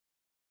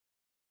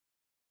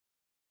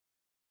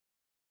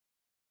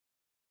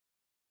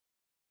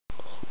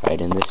Alright,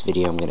 in this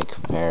video I'm going to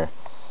compare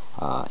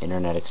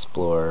Internet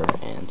Explorer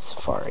and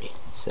Safari.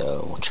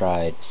 So we'll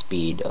try the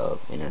speed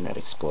of Internet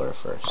Explorer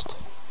first.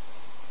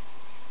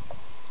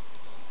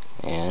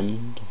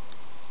 And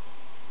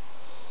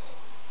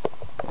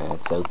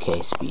it's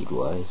okay speed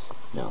wise.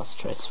 Now let's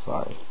try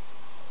Safari.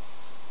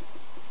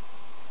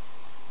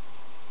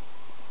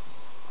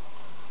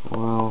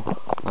 Well,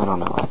 I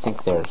don't know, I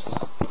think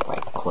there's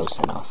like close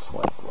enough,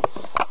 like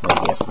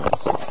no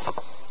difference.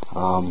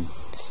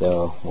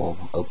 So we'll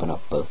open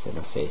up both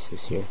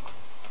interfaces here.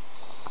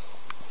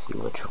 See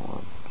which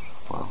one.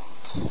 Well,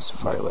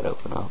 Safari would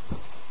open up.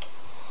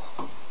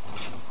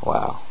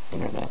 Wow,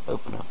 Internet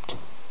opened up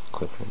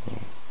quicker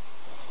there.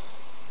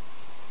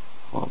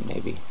 Well,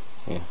 maybe,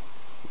 yeah.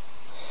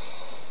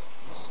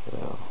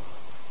 So,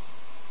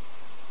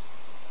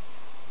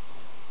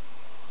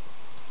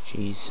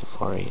 geez,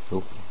 Safari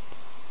open.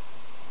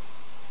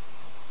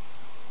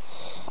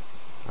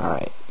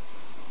 Alright.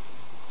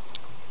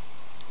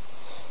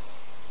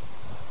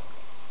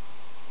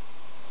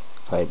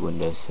 If I had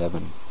Windows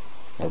 7,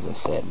 as I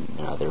said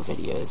in other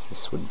videos,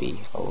 this would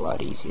be a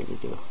lot easier to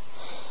do.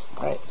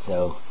 Alright,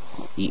 so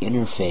the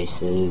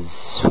interface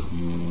is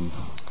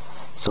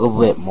it's a little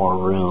bit more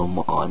room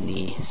on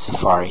the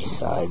Safari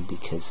side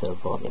because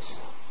of all this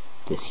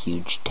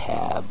huge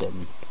tab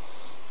and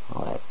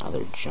all that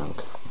other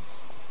junk,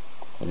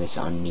 and this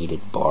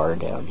unneeded bar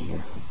down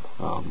here.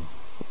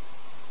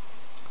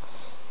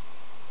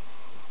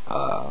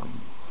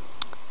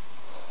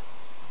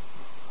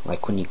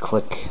 Like when you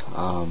click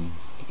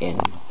in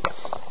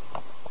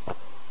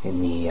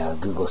the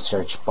Google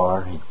search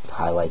bar, it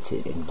highlights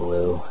it in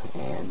blue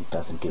and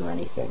doesn't do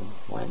anything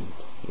when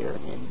you're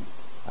in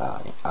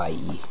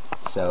IE.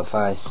 So if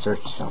I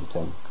search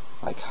something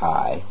like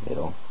hi,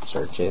 it'll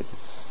search it,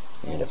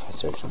 and if I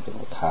search something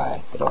like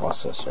hi, it'll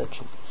also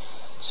search it.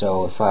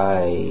 So if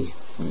I'm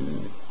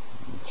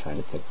trying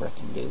to think where I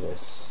can do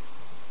this.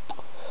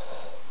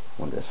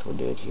 Wonder if we'll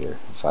do it here.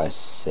 If I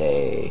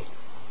say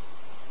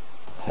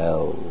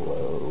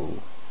hello,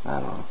 I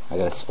don't know, I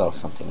gotta spell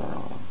something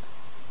wrong.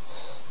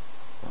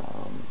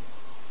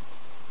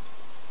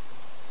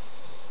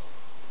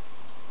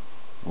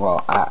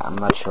 Well, I'm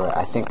not sure.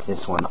 I think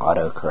this one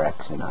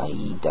autocorrects and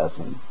IE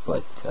doesn't,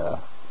 but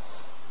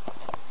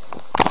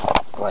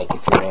like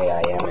if you're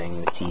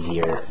AIMing, it's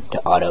easier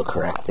to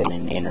autocorrect than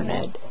in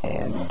Internet,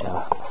 and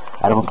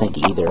I don't think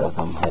either of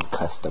them have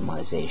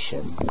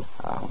customization.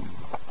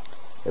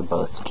 They're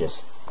both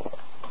just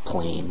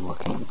plain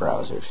looking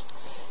browsers.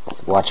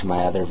 Watch my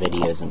other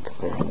videos and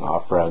comparing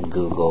Opera and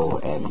Google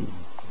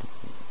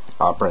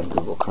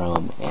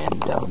Chrome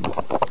and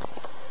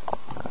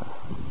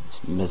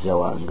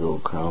Mozilla and Google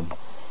Chrome.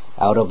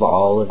 Out of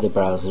all of the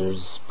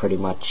browsers, pretty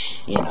much,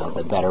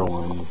 the better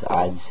ones,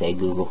 I'd say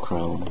Google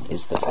Chrome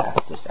is the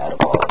fastest out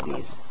of all of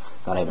these.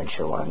 Not even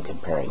sure why I'm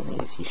comparing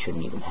these. You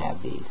shouldn't even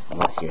have these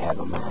unless you have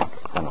a Mac.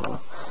 I don't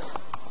know.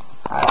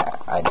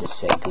 I just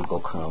say Google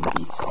Chrome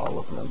beats all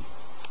of them.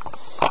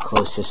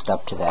 Closest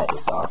up to that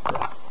is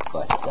Opera,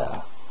 but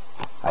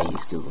I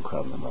use Google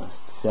Chrome the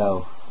most.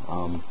 So,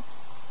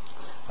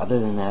 other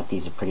than that,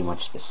 these are pretty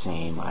much the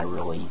same. I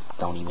really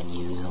don't even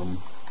use them.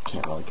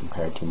 Can't really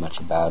compare too much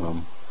about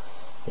them.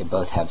 They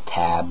both have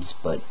tabs,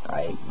 but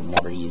I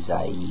never use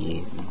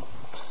IE. And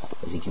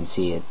as you can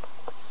see,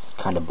 it's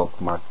kind of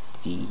bookmarked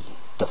the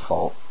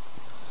default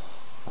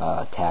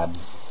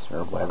tabs,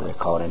 or whatever they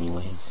call it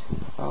anyways.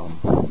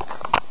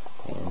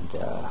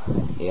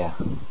 Yeah.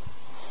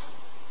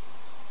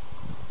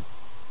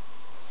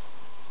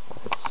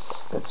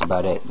 That's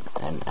about it.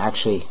 And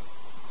actually,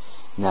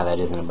 no, that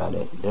isn't about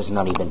it. There's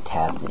not even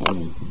tabs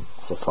in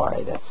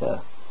Safari. It's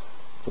a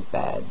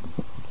bad,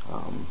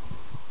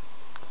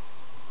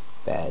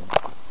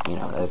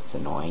 that's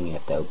annoying. You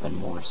have to open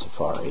more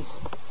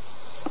Safaris.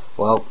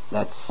 Well,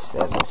 that's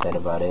as I said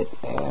about it,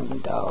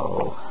 and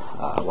I'll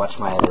watch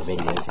my other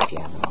videos if you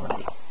haven't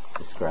already.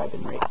 Subscribe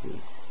and rate,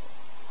 please.